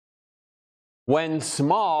when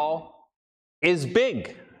small is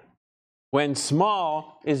big. When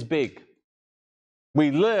small is big. We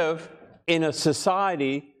live in a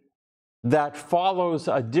society that follows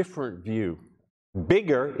a different view.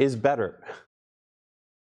 Bigger is better.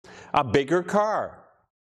 A bigger car,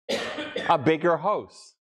 a bigger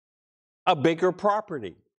house, a bigger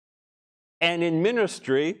property, and in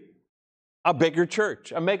ministry, a bigger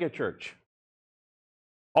church, a mega church.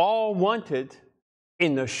 All wanted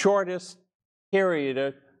in the shortest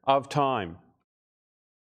period of time.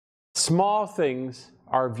 Small things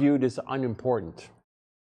are viewed as unimportant.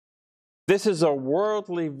 This is a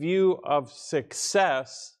worldly view of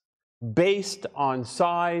success based on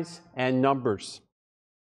size and numbers.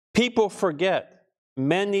 People forget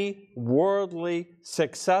many worldly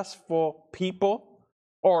successful people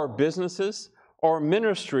or businesses or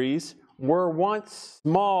ministries were once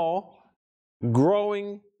small,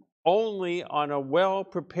 growing only on a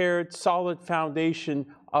well-prepared, solid foundation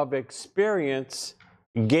of experience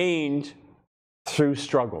gained through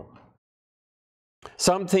struggle.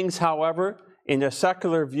 Some things, however, in a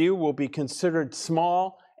secular view will be considered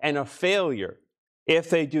small and a failure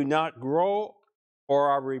if they do not grow or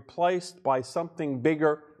are replaced by something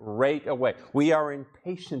bigger right away. We are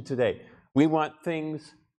impatient today. We want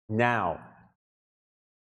things now.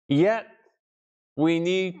 Yet, we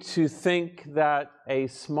need to think that a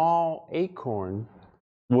small acorn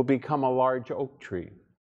will become a large oak tree.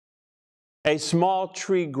 A small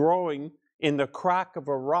tree growing in the crack of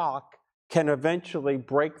a rock can eventually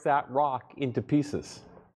break that rock into pieces.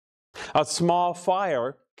 A small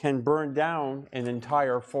fire can burn down an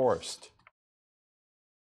entire forest.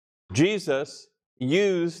 Jesus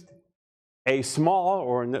used a small,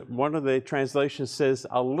 or one of the translations says,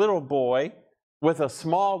 a little boy with a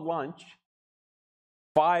small lunch,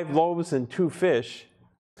 5 loaves and 2 fish,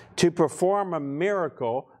 to perform a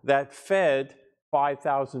miracle that fed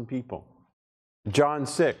 5,000 people. John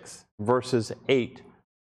 6, verses 8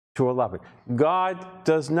 to 11. God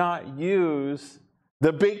does not use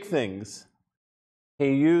the big things.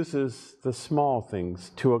 He uses the small things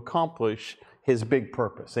to accomplish His big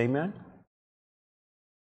purpose. Amen?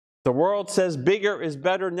 The world says bigger is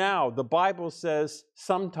better now. The Bible says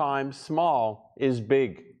sometimes small is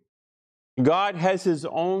big. God has His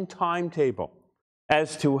own timetable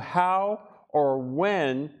as to how or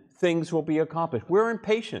when things will be accomplished. We're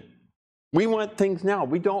impatient. We want things now.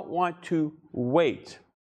 We don't want to wait.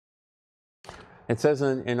 It says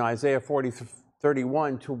in Isaiah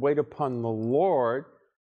 40:31 to wait upon the Lord,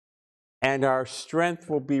 and our strength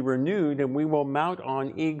will be renewed, and we will mount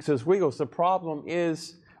on eagles as eagles. The problem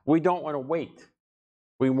is we don't want to wait.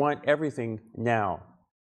 We want everything now.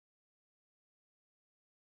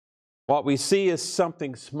 What we see is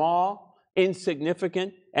something small,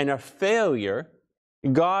 insignificant, and a failure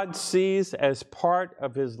God sees as part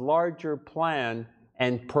of His larger plan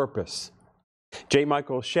and purpose. J.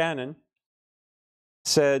 Michael Shannon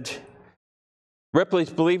said, Ripley's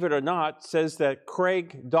Believe It or Not says that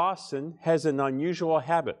Craig Dawson has an unusual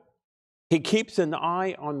habit. He keeps an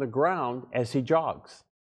eye on the ground as he jogs.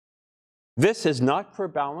 This is not for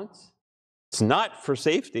balance, it's not for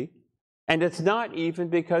safety, and it's not even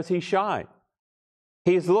because he's shy.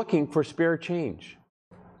 He's looking for spare change.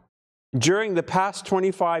 During the past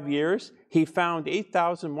 25 years, he found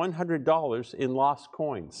 $8,100 in lost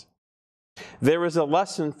coins. There is a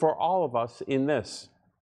lesson for all of us in this.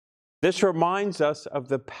 This reminds us of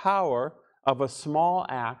the power of a small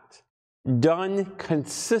act done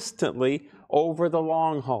consistently over the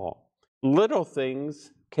long haul. Little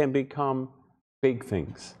things can become big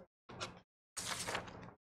things.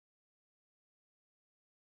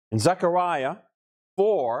 In Zechariah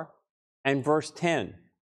 4 and verse 10,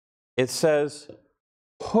 it says,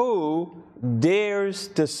 "Who dares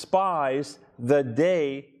despise the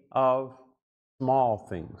day of small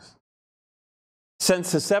things?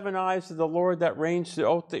 Since the 7 eyes of the Lord that range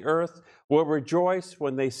throughout the earth will rejoice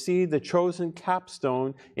when they see the chosen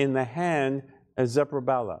capstone in the hand of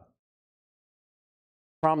Zerubbabel."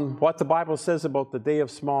 From what the Bible says about the day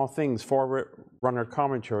of small things, Forerunner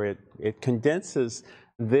Commentary, it condenses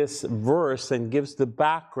this verse and gives the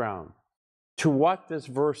background to what this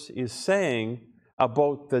verse is saying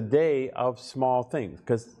about the day of small things.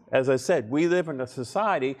 Because, as I said, we live in a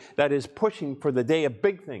society that is pushing for the day of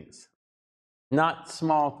big things, not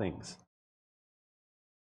small things.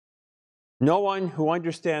 No one who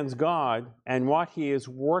understands God and what He is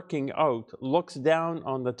working out looks down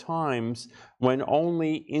on the times when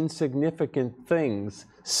only insignificant things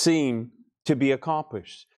seem to be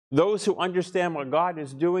accomplished. Those who understand what God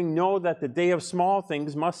is doing know that the day of small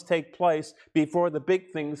things must take place before the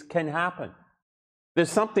big things can happen.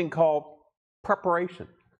 There's something called preparation.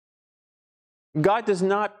 God does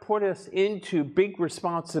not put us into big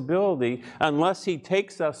responsibility unless He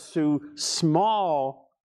takes us through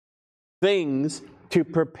small things to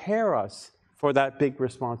prepare us for that big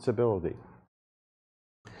responsibility.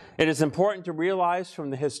 It is important to realize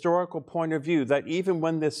from the historical point of view that even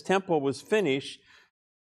when this temple was finished,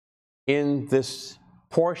 in this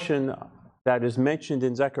portion that is mentioned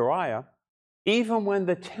in Zechariah, even when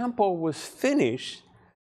the temple was finished,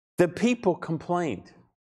 the people complained.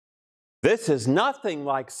 This is nothing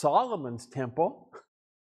like Solomon's temple.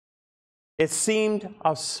 It seemed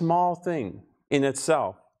a small thing in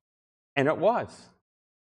itself, and it was.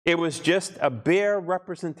 It was just a bare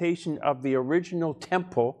representation of the original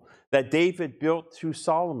temple that David built through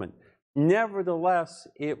Solomon. Nevertheless,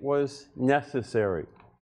 it was necessary.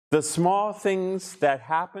 The small things that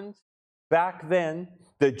happened back then,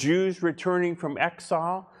 the Jews returning from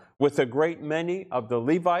exile with a great many of the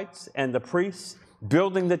Levites and the priests,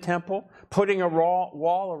 building the temple, putting a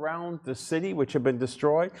wall around the city which had been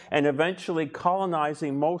destroyed, and eventually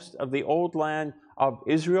colonizing most of the old land of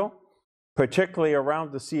Israel, particularly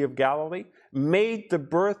around the Sea of Galilee, made the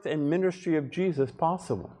birth and ministry of Jesus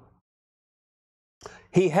possible.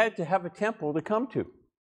 He had to have a temple to come to.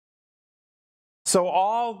 So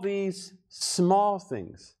all these small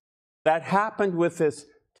things that happened with this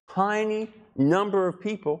tiny number of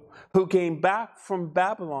people who came back from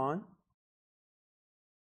Babylon,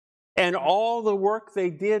 and all the work they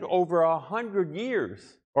did over 100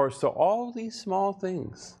 years or so, all these small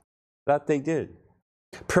things that they did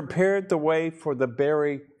prepared the way for the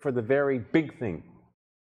very big thing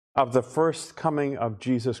of the first coming of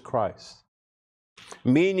Jesus Christ.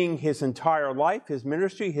 Meaning His entire life, His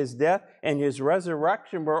ministry, His death, and His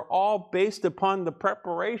resurrection were all based upon the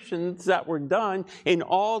preparations that were done in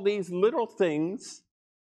all these little things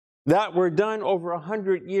that were done over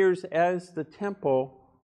 100 years as the temple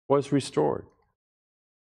was restored.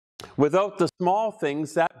 Without the small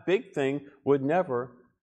things, that big thing would never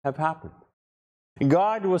have happened.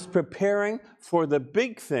 God was preparing for the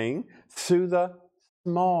big thing through the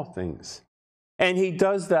small things. And He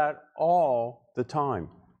does that all the time.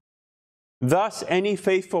 Thus, any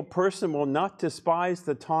faithful person will not despise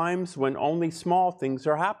the times when only small things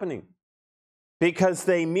are happening, because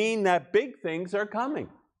they mean that big things are coming,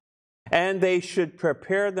 and they should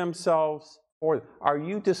prepare themselves for them. Are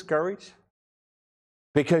you discouraged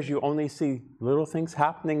because you only see little things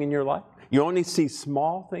happening in your life? You only see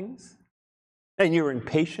small things, and you're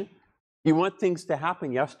impatient? You want things to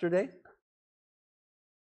happen yesterday?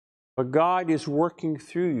 But God is working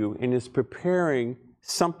through you and is preparing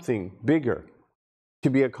something bigger to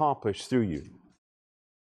be accomplished through you.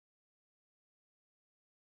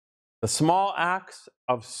 The small acts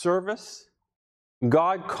of service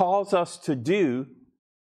God calls us to do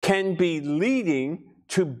can be leading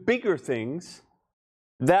to bigger things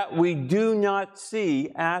that we do not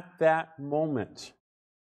see at that moment.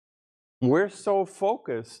 We're so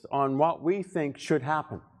focused on what we think should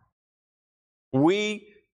happen. We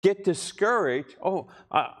get discouraged. Oh,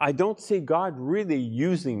 I don't see God really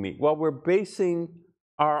using me. Well, we're basing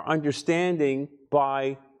our understanding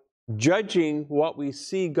by judging what we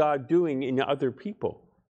see God doing in other people.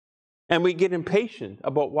 And we get impatient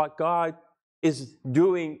about what God is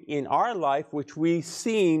doing in our life, which we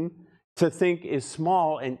seem to think is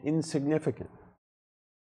small and insignificant.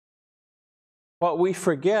 But we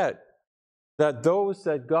forget that those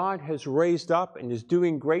that God has raised up and is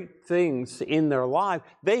doing great things in their life,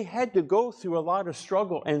 they had to go through a lot of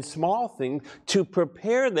struggle and small things to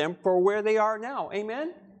prepare them for where they are now.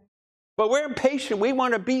 Amen? But we're impatient. We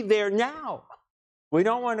want to be there now. We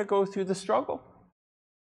don't want to go through the struggle.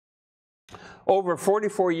 Over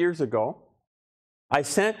 44 years ago, I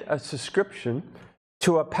sent a subscription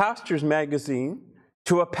to a pastor's magazine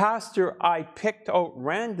to a pastor I picked out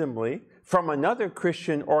randomly from another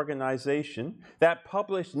Christian organization that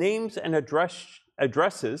published names and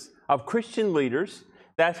addresses of Christian leaders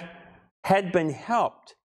that had been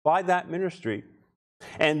helped by that ministry.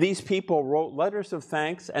 And these people wrote letters of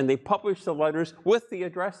thanks, and they published the letters with the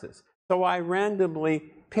addresses. So I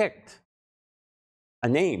randomly picked a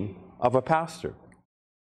name of a pastor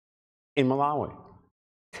in Malawi.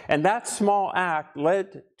 And that small act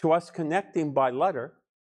led to us connecting by letter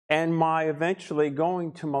and my eventually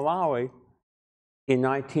going to Malawi in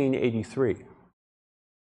 1983.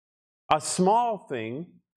 A small thing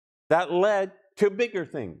that led to bigger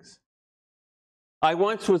things. I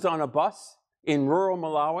once was on a bus in rural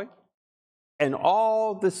Malawi, and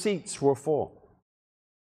all the seats were full.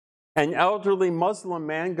 An elderly Muslim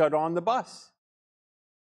man got on the bus,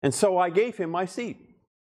 and so I gave him my seat.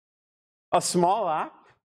 A small act,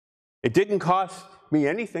 It didn't cost me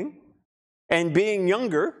anything. And being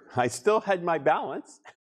younger, I still had my balance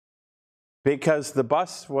because the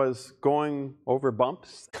bus was going over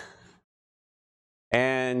bumps.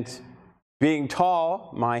 And being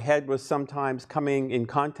tall, my head was sometimes coming in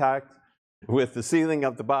contact with the ceiling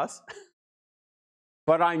of the bus.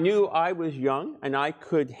 But I knew I was young and I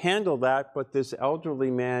could handle that, but this elderly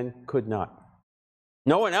man could not.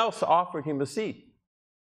 No one else offered him a seat.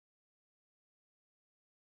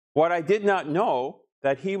 What I did not know,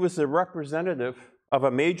 that he was the representative of a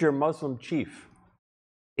major Muslim chief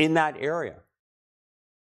in that area.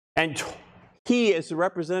 And he, as the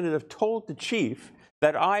representative, told the chief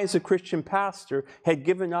that I, as a Christian pastor, had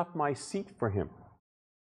given up my seat for him.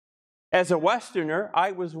 As a Westerner,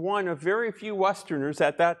 I was one of very few Westerners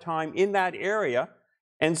at that time in that area,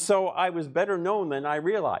 and so I was better known than I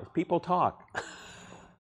realized. People talk.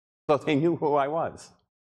 So they knew who I was.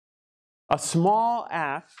 A small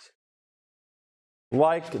act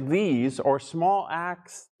like these, or small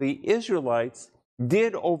acts the Israelites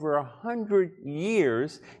did over 100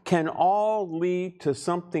 years, can all lead to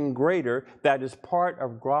something greater that is part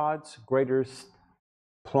of God's greatest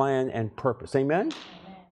plan and purpose. Amen?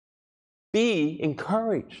 Be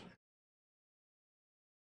encouraged.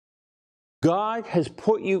 God has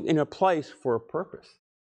put you in a place for a purpose.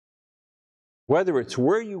 Whether it's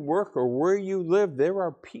where you work or where you live, there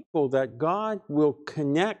are people that God will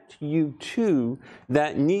connect you to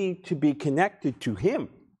that need to be connected to Him.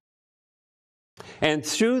 And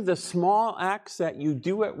through the small acts that you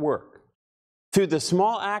do at work, through the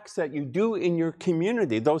small acts that you do in your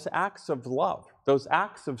community, those acts of love, those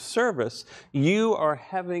acts of service, you are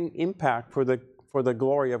having impact for the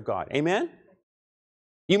glory of God. Amen?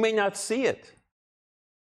 You may not see it.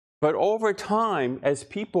 But over time, as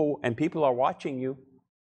people are watching you,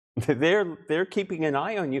 they're keeping an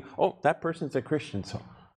eye on you. Oh, that person's a Christian. So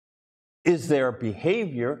is their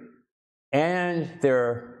behavior and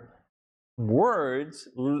their words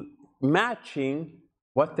matching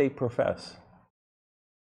what they profess?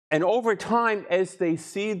 And over time, as they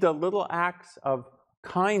see the little acts of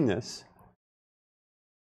kindness,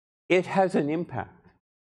 it has an impact.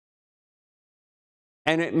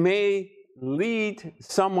 And it may lead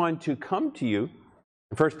someone to come to you.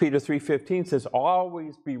 1 Peter 3:15 says,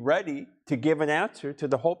 always be ready to give an answer to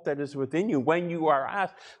the hope that is within you when you are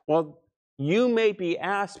asked. Well, you may be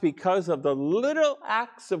asked because of the little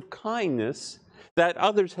acts of kindness that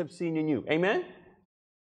others have seen in you. Amen?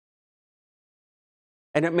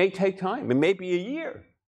 And it may take time. It may be a year.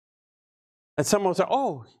 And someone will say,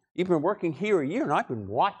 oh, you've been working here a year and I've been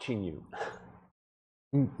watching you.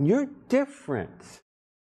 You're different.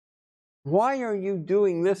 Why are you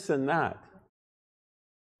doing this and that?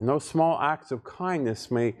 And those small acts of kindness,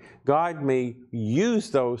 God may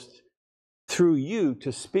use those through you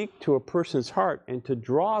to speak to a person's heart and to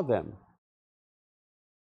draw them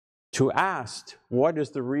to ask, what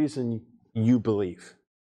is the reason you believe?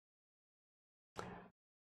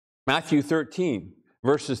 Matthew 13,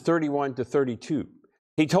 verses 31 to 32.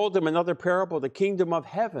 He told them another parable. The kingdom of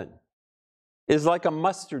heaven is like a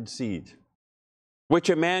mustard seed, which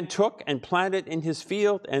a man took and planted in his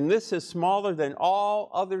field, and this is smaller than all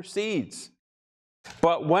other seeds.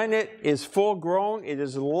 But when it is full grown, it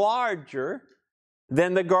is larger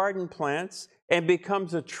than the garden plants and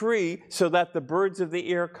becomes a tree, so that the birds of the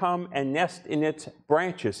air come and nest in its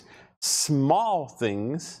branches. Small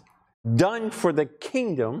things done for the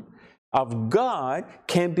kingdom of God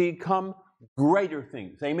can become greater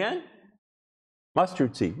things. Amen?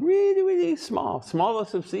 Mustard seed, really, really small,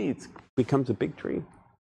 smallest of seeds, becomes a big tree.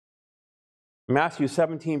 Matthew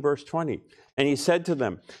 17, verse 20. And he said to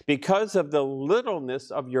them, because of the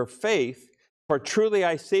littleness of your faith, for truly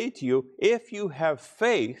I say to you, if you have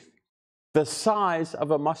faith the size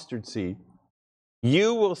of a mustard seed,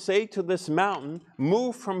 you will say to this mountain,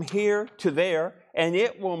 move from here to there, and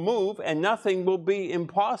it will move, and nothing will be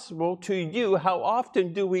impossible to you. How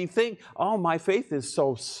often do we think, oh, my faith is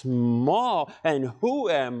so small, and who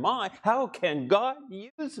am I? How can God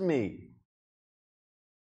use me?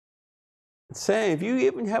 Say, if you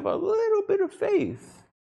even have a little bit of faith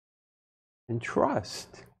and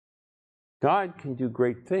trust, God can do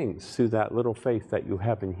great things through that little faith that you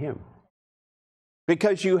have in Him.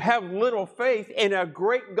 Because you have little faith in a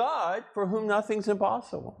great God for whom nothing's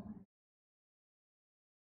impossible.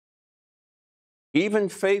 Even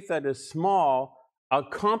faith that is small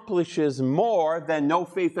accomplishes more than no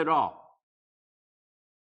faith at all.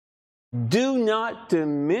 Do not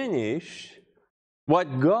diminish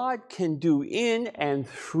what God can do in and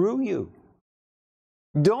through you.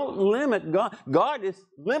 Don't limit God. God is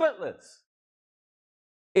limitless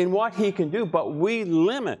in what He can do, but we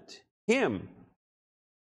limit Him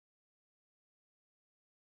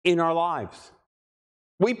in our lives.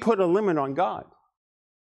 We put a limit on God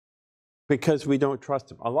because we don't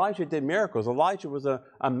trust Him. Elijah did miracles. Elijah was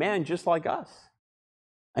a man just like us.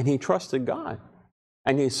 And he trusted God.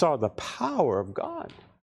 And he saw the power of God.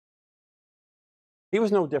 He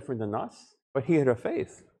was no different than us, but he had a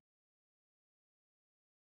faith.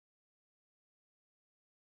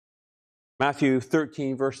 Matthew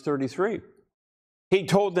 13, verse 33. He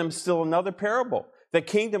told them still another parable. The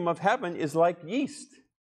kingdom of heaven is like yeast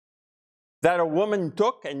that a woman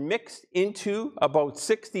took and mixed into about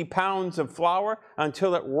 60 pounds of flour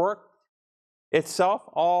until it worked itself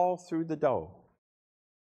all through the dough.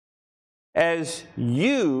 As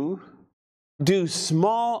you do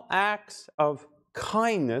small acts of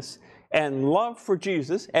kindness and love for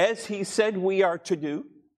Jesus, as He said we are to do,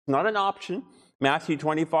 not an option. Matthew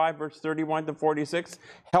 25, verse 31 to 46,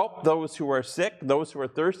 help those who are sick, those who are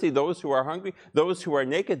thirsty, those who are hungry, those who are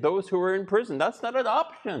naked, those who are in prison. That's not an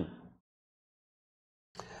option.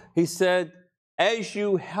 He said, as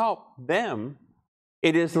you help them,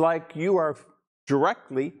 it is like you are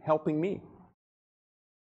directly helping me.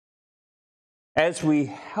 As we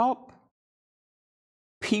help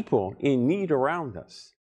people in need around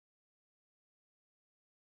us,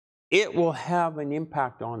 it will have an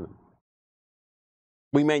impact on them.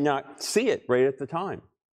 We may not see it right at the time.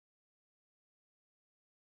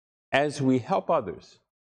 As we help others,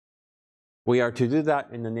 we are to do that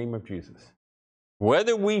in the name of Jesus.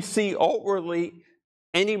 Whether we see outwardly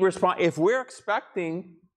any response, if we're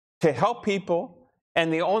expecting to help people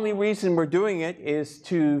and the only reason we're doing it is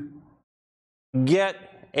to get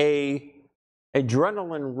an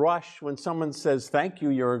adrenaline rush when someone says, thank you,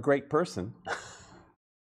 you're a great person.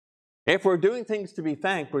 If we're doing things to be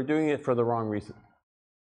thanked, we're doing it for the wrong reason.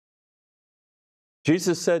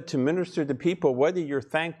 Jesus said to minister to people whether you're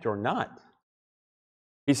thanked or not.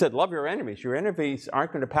 He said, love your enemies. Your enemies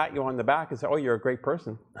aren't going to pat you on the back and say, oh, you're a great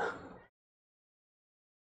person.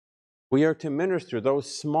 We are to minister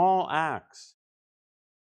those small acts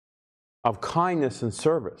of kindness and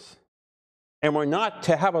service. And we're not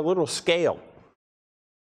to have a little scale.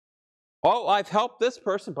 Oh, I've helped this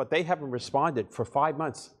person, but they haven't responded for 5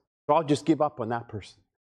 months. So I'll just give up on that person.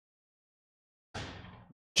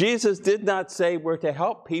 Jesus did not say we're to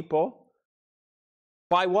help people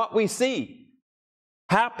by what we see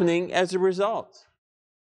happening as a result.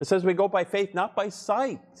 It says we go by faith, not by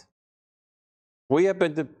sight. We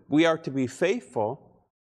are to be faithful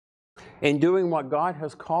in doing what God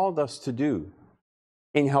has called us to do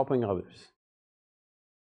in helping others.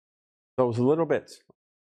 Those little bits.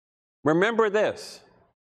 Remember this.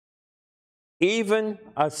 Even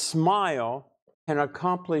a smile can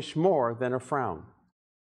accomplish more than a frown.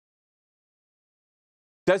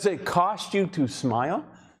 Does it cost you to smile?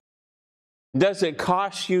 Does it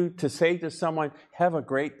cost you to say to someone, have a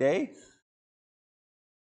great day?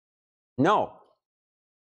 No.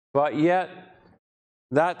 But yet,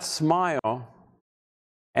 that smile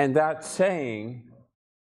and that saying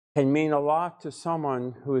can mean a lot to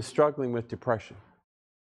someone who is struggling with depression.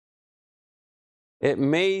 It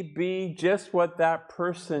may be just what that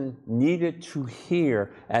person needed to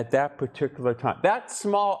hear at that particular time. That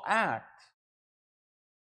small act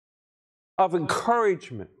of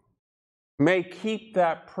encouragement may keep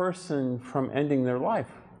that person from ending their life.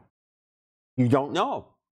 You don't know.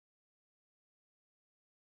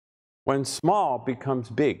 When small becomes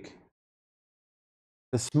big,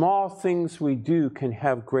 the small things we do can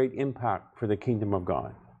have great impact for the kingdom of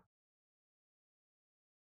God.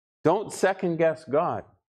 Don't second guess God.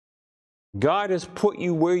 God has put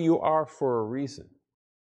you where you are for a reason.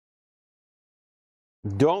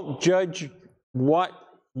 Don't judge what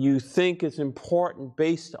you think is important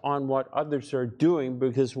based on what others are doing,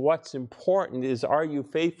 because what's important is, are you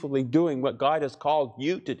faithfully doing what God has called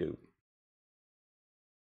you to do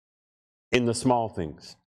in the small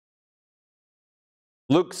things?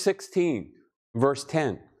 Luke 16, verse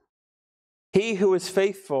 10. He who is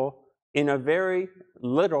faithful in a very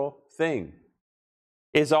little thing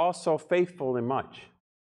is also faithful in much.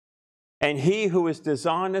 And he who is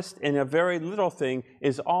dishonest in a very little thing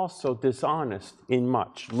is also dishonest in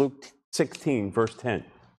much. Luke 16, verse 10.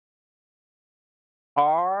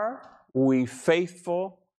 Are we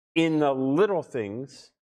faithful in the little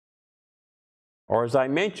things? Or as I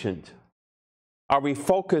mentioned, are we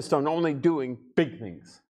focused on only doing big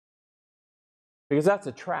things? Because that's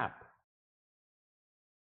a trap.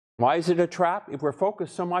 Why is it a trap? If we're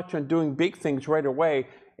focused so much on doing big things right away,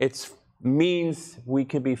 it means we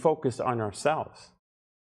can be focused on ourselves,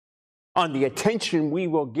 on the attention we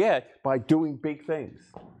will get by doing big things.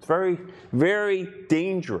 It's very, very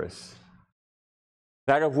dangerous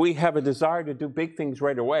that if we have a desire to do big things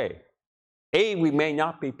right away, A, we may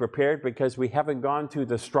not be prepared because we haven't gone through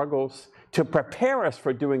the struggles to prepare us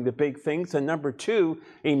for doing the big things. And number two,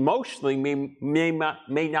 emotionally, we may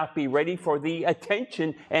not be ready for the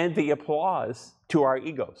attention and the applause to our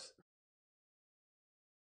egos.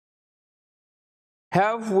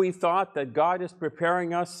 Have we thought that God is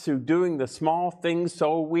preparing us through doing the small things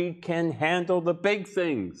so we can handle the big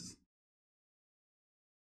things?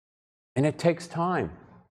 And it takes time.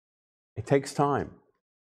 It takes time.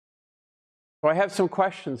 So I have some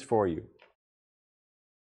questions for you.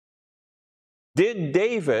 Did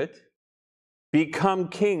David become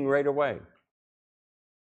king right away?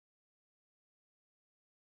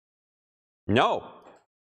 No.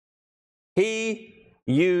 He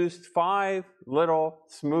used 5 little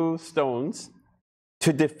smooth stones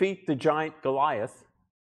to defeat the giant Goliath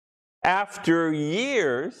after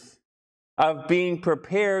years of being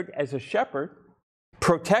prepared as a shepherd,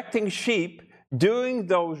 protecting sheep, doing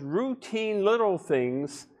those routine little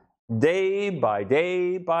things day by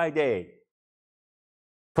day by day.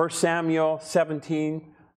 1 Samuel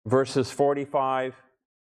 17, verses 45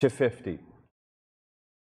 to 50. It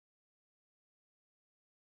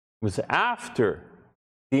was after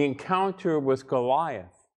the encounter with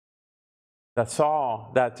Goliath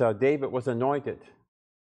that David was anointed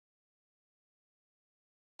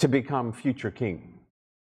to become future king.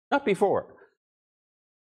 Not before.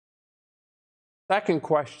 Second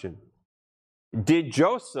question. Did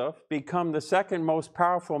Joseph become the second most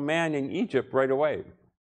powerful man in Egypt right away?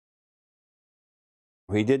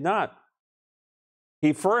 He did not.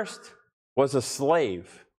 He first was a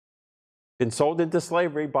slave, been sold into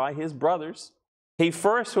slavery by his brothers. He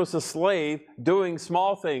first was a slave doing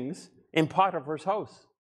small things in Potiphar's house.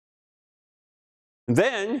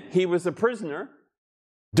 Then he was a prisoner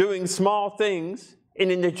doing small things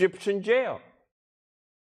in an Egyptian jail.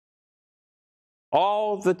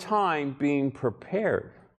 All the time being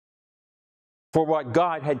prepared for what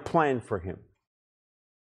God had planned for him.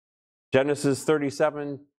 Genesis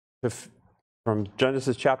 37, from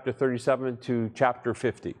Genesis chapter 37 to chapter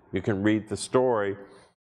 50. You can read the story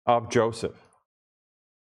of Joseph.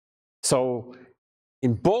 So,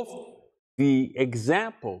 in both the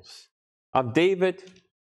examples of David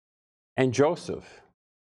and Joseph,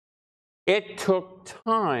 it took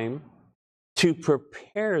time to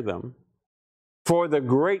prepare them for the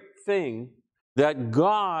great thing that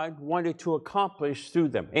God wanted to accomplish through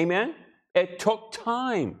them. Amen? It took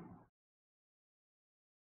time.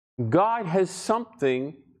 God has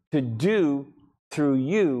something to do through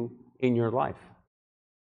you in your life.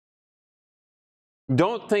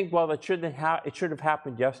 Don't think, well, it should have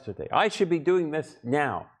happened yesterday. I should be doing this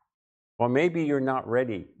now. Well, maybe you're not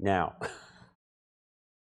ready now.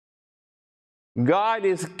 God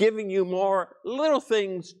is giving you more little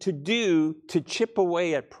things to do to chip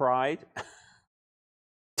away at pride,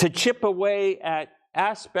 to chip away at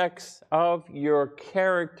aspects of your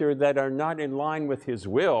character that are not in line with His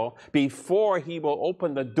will, before He will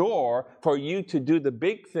open the door for you to do the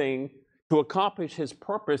big thing to accomplish His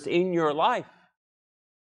purpose in your life.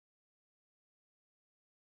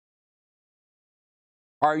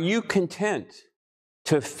 Are you content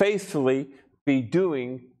to faithfully be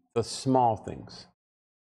doing the small things?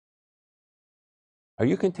 Are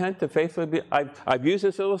you content to faithfully be? I've used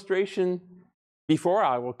this illustration before.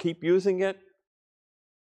 I will keep using it.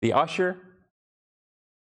 The usher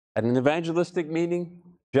at an evangelistic meeting,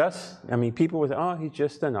 people would say, oh, he's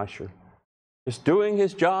just an usher. Just doing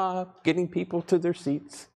his job, getting people to their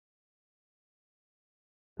seats.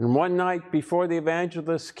 And one night before the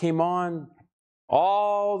evangelist came on,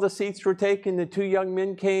 all the seats were taken, the 2 young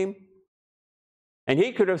men came, and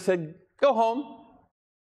he could have said, go home,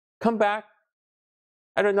 come back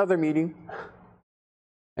at another meeting.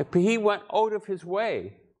 But he went out of his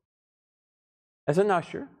way as an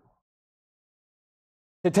usher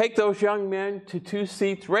to take those young men to 2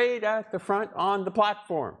 seats right at the front on the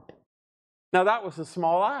platform. Now that was a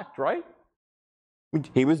small act, right?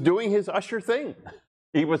 He was doing his usher thing.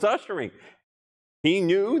 He was ushering. He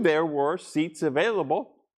knew there were seats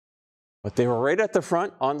available, but they were right at the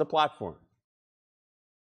front on the platform.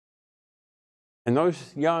 And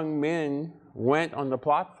those young men went on the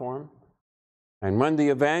platform, and when the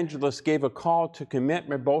evangelist gave a call to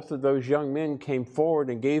commitment, both of those young men came forward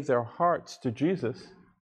and gave their hearts to Jesus.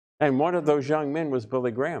 And one of those young men was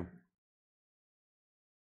Billy Graham,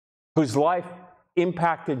 whose life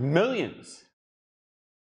impacted millions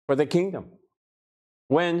for the kingdom.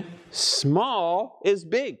 When small is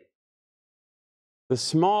big. The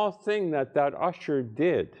small thing that usher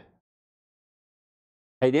did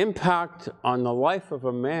had impact on the life of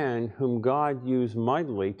a man whom God used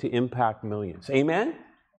mightily to impact millions. Amen?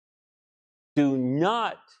 Do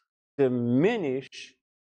not diminish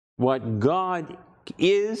what God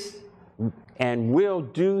is and will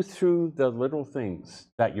do through the little things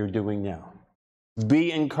that you're doing now.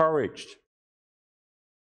 Be encouraged.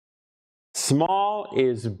 Small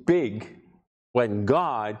is big when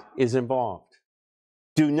God is involved.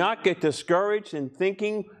 Do not get discouraged in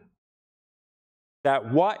thinking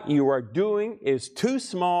that what you are doing is too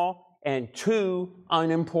small and too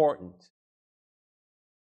unimportant.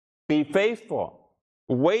 Be faithful.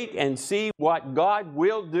 Wait and see what God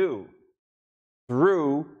will do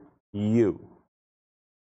through you.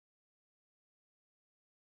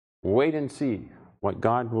 Wait and see what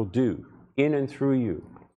God will do in and through you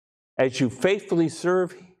as you faithfully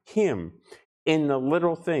serve Him in the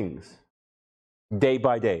little things day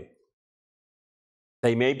by day.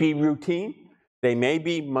 They may be routine, they may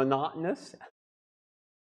be monotonous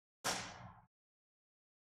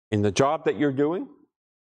in the job that you're doing,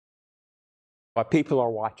 but people are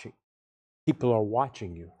watching. People are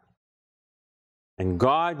watching you. And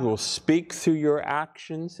God will speak through your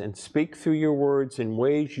actions and speak through your words in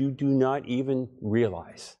ways you do not even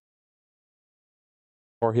realize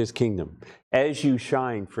for His kingdom. As you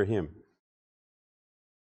shine for Him,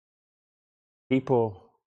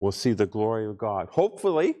 people will see the glory of God.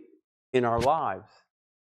 Hopefully, in our lives,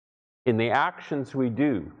 in the actions we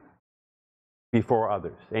do before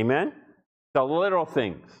others. Amen? The little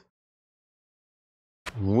things.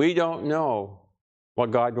 We don't know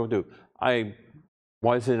what God will do. I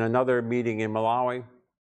was in another meeting in Malawi,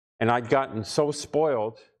 and I'd gotten so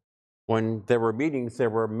spoiled when there were meetings, there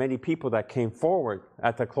were many people that came forward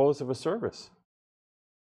at the close of a service.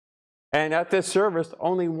 And at this service,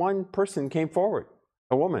 only one person came forward,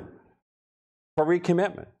 a woman, for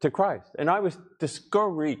recommitment to Christ. And I was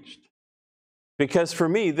discouraged because for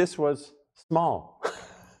me, this was small.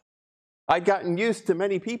 I'd gotten used to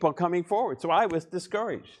many people coming forward, so I was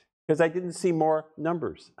discouraged because I didn't see more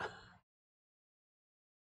numbers.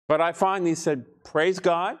 But I finally said, praise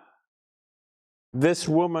God, this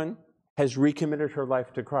woman has recommitted her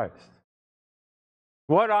life to Christ.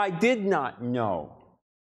 What I did not know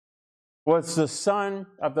was the son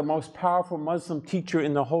of the most powerful Muslim teacher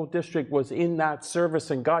in the whole district was in that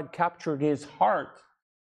service, and God captured his heart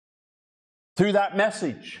through that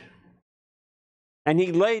message. And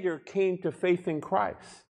he later came to faith in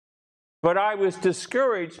Christ. But I was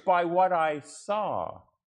discouraged by what I saw,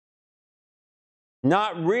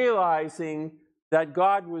 not realizing that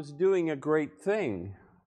God was doing a great thing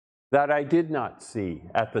that I did not see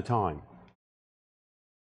at the time.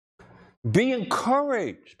 Be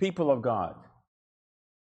encouraged, people of God,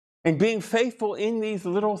 and being faithful in these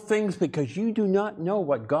little things, because you do not know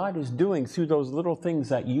what God is doing through those little things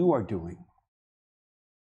that you are doing.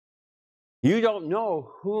 You don't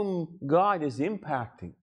know whom God is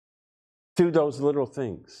impacting through those little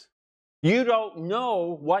things. You don't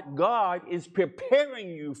know what God is preparing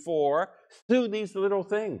you for through these little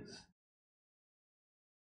things.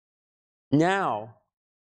 Now,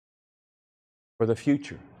 for the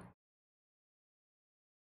future.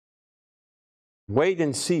 Wait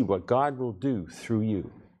and see what God will do through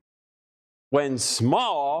you. When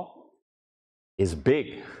small is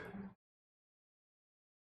big.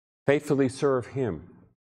 Faithfully serve Him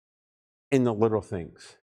in the little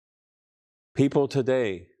things. People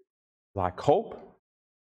today lack hope.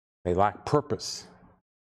 They lack purpose.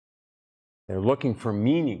 They're looking for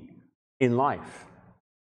meaning in life.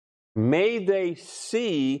 May they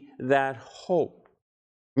see that hope.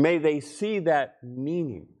 May they see that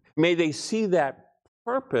meaning. May they see that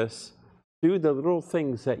purpose through the little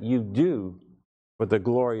things that you do for the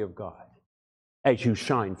glory of God as you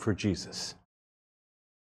shine for Jesus.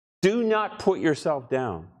 Do not put yourself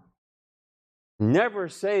down. Never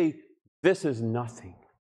say, this is nothing.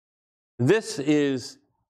 This is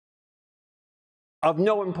of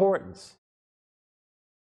no importance.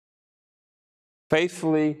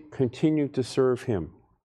 Faithfully continue to serve Him.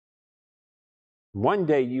 One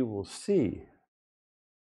day you will see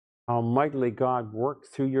how mightily God worked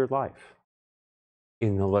through your life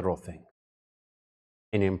in the little things,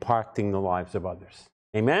 in impacting the lives of others.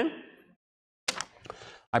 Amen?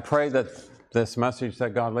 I pray that this message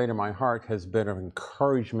that God laid in my heart has been of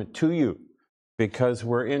encouragement to you, because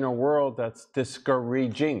we're in a world that's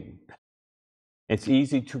discouraging. It's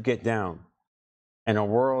easy to get down in a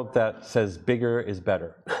world that says bigger is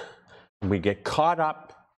better. We get caught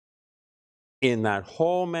up in that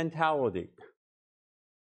whole mentality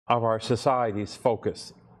of our society's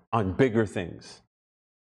focus on bigger things.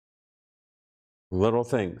 Little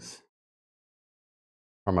things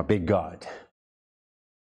from a big God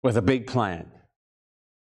with a big plan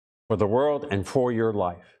for the world and for your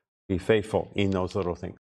life. Be faithful in those little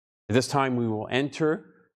things. At this time, we will enter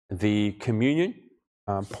the communion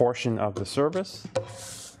portion of the service.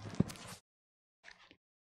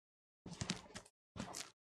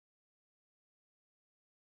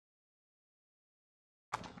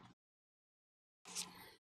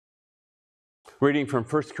 Reading from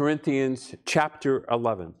 1 Corinthians chapter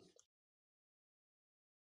 11,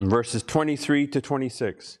 verses 23 to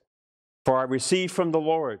 26. For I received from the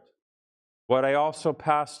Lord what I also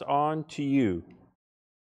passed on to you.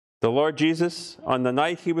 The Lord Jesus, on the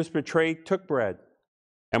night he was betrayed, took bread.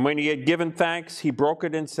 And when he had given thanks, he broke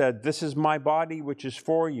it and said, "This is my body, which is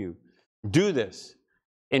for you. Do this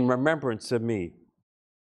in remembrance of me."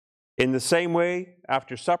 In the same way,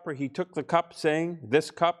 after supper, he took the cup, saying, "This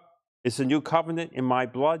cup is the new covenant in my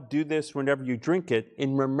blood. Do this whenever you drink it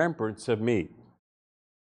in remembrance of me.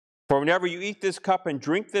 For whenever you eat this cup and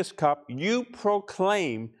drink this cup, you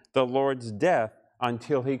proclaim the Lord's death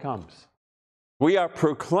until he comes." We are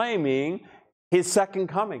proclaiming his second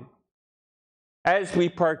coming as we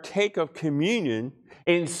partake of communion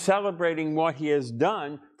in celebrating what he has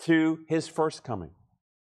done through his first coming.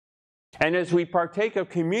 And as we partake of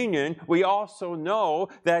communion, we also know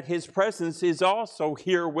that his presence is also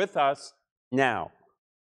here with us now.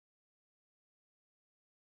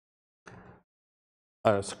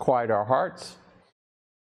 Let us quiet our hearts.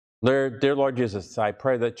 Dear Lord Jesus, I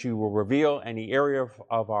pray that you will reveal any area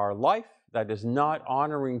of our life that is not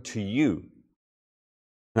honoring to you.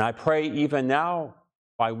 And I pray even now,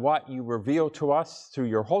 by what you reveal to us through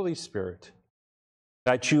your Holy Spirit,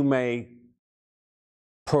 that you may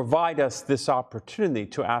provide us this opportunity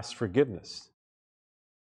to ask forgiveness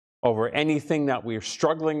over anything that we are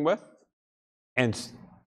struggling with and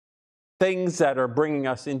things that are bringing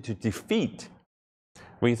us into defeat.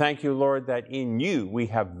 We thank you, Lord, that in you we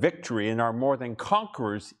have victory and are more than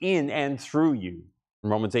conquerors in and through you.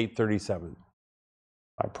 Romans 8:37.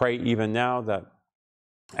 I pray even now that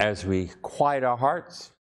as we quiet our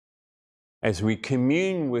hearts, as we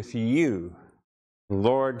commune with you,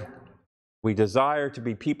 Lord, we desire to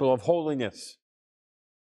be people of holiness.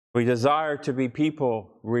 We desire to be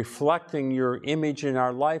people reflecting your image in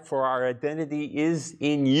our life, for our identity is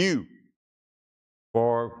in you.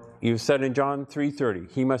 For you said in John 3:30,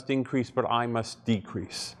 he must increase, but I must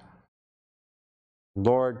decrease.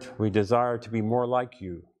 Lord, we desire to be more like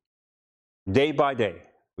you. Day by day,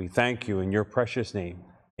 we thank you in your precious name.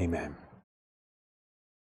 Amen.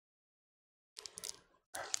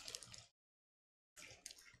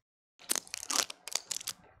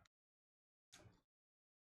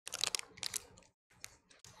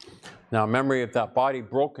 Now, memory of that body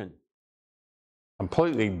broken,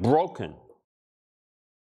 completely broken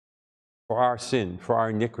for our sin, for our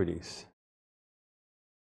iniquities.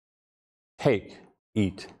 Take,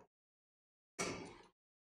 eat.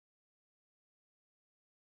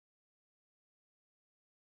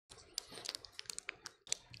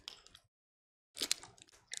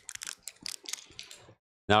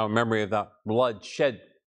 Now, in memory of that blood shed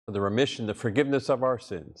for the remission, the forgiveness of our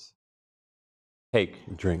sins. Take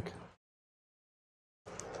and drink.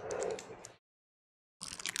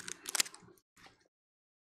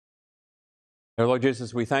 Dear Lord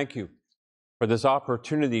Jesus, we thank you for this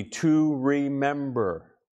opportunity to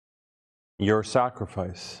remember your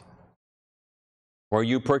sacrifice, where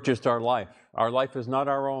you purchased our life. Our life is not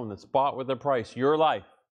our own. It's bought with a price. Your life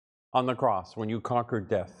on the cross when you conquered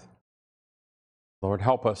death. Lord,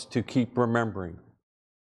 help us to keep remembering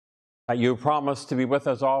that you promised to be with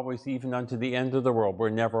us always, even unto the end of the world. We're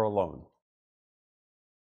never alone.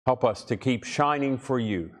 Help us to keep shining for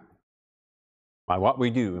you by what we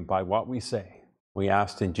do and by what we say. We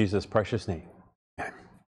ask in Jesus' precious name. Amen.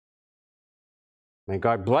 May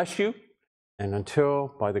God bless you, and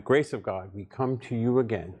until, by the grace of God, we come to you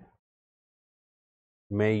again,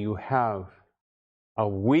 may you have a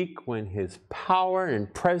week when his power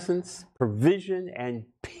and presence, provision and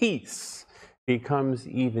peace becomes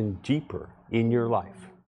even deeper in your life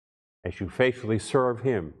as you faithfully serve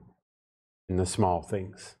him in the small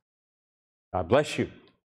things. God bless you.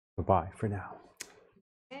 Goodbye for now.